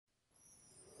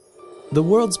The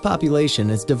world's population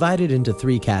is divided into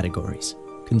three categories: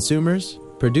 consumers,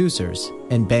 producers,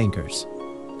 and bankers.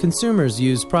 Consumers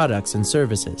use products and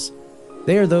services.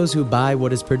 They are those who buy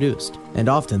what is produced, and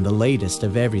often the latest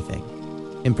of everything: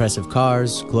 impressive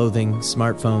cars, clothing,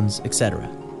 smartphones, etc.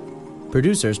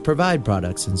 Producers provide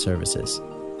products and services.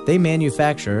 They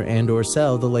manufacture and/or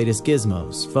sell the latest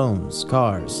gizmos, phones,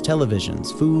 cars,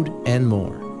 televisions, food, and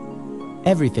more.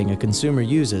 Everything a consumer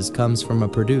uses comes from a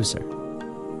producer.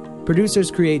 Producers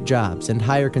create jobs and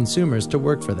hire consumers to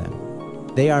work for them.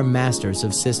 They are masters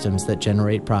of systems that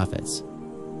generate profits.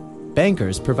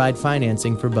 Bankers provide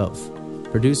financing for both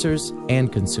producers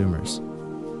and consumers.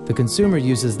 The consumer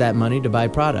uses that money to buy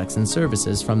products and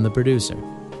services from the producer,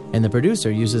 and the producer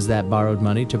uses that borrowed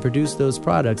money to produce those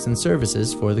products and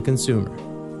services for the consumer.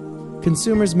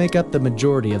 Consumers make up the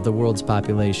majority of the world's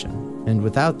population, and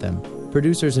without them,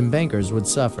 producers and bankers would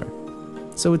suffer.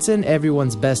 So it's in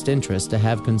everyone's best interest to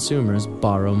have consumers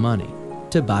borrow money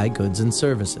to buy goods and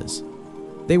services.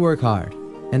 They work hard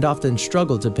and often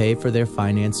struggle to pay for their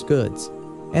financed goods,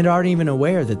 and aren't even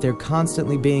aware that they're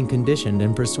constantly being conditioned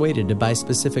and persuaded to buy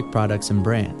specific products and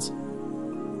brands.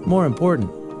 More important,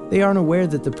 they aren't aware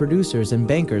that the producers and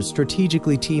bankers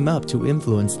strategically team up to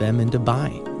influence them into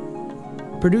buying.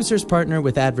 Producers partner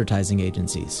with advertising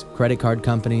agencies, credit card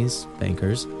companies,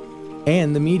 bankers,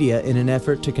 and the media in an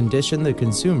effort to condition the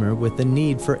consumer with the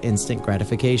need for instant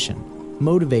gratification,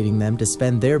 motivating them to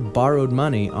spend their borrowed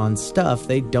money on stuff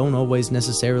they don't always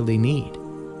necessarily need.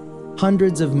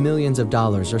 Hundreds of millions of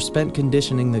dollars are spent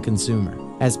conditioning the consumer,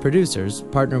 as producers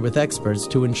partner with experts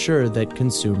to ensure that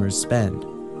consumers spend.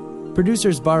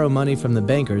 Producers borrow money from the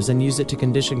bankers and use it to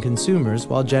condition consumers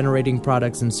while generating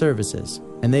products and services,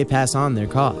 and they pass on their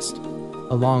cost,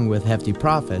 along with hefty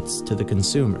profits, to the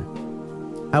consumer.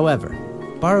 However,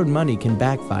 borrowed money can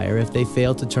backfire if they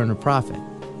fail to turn a profit,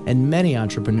 and many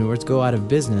entrepreneurs go out of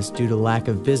business due to lack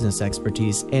of business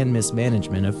expertise and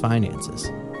mismanagement of finances.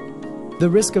 The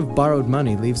risk of borrowed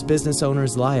money leaves business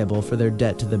owners liable for their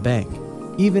debt to the bank,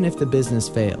 even if the business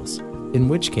fails, in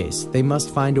which case they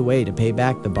must find a way to pay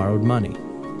back the borrowed money,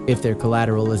 if their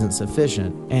collateral isn't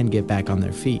sufficient, and get back on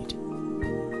their feet.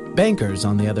 Bankers,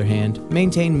 on the other hand,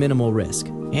 maintain minimal risk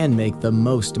and make the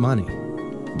most money.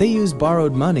 They use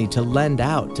borrowed money to lend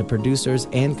out to producers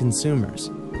and consumers,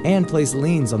 and place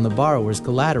liens on the borrower's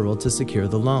collateral to secure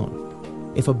the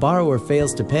loan. If a borrower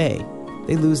fails to pay,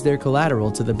 they lose their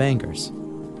collateral to the bankers.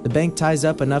 The bank ties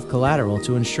up enough collateral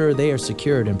to ensure they are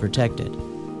secured and protected.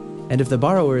 And if the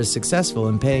borrower is successful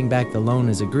in paying back the loan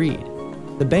as agreed,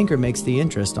 the banker makes the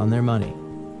interest on their money.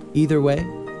 Either way,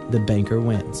 the banker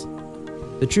wins.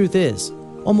 The truth is,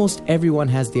 almost everyone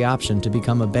has the option to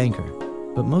become a banker,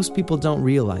 but most people don't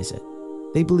realize it.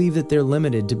 They believe that they're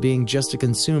limited to being just a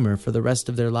consumer for the rest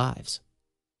of their lives.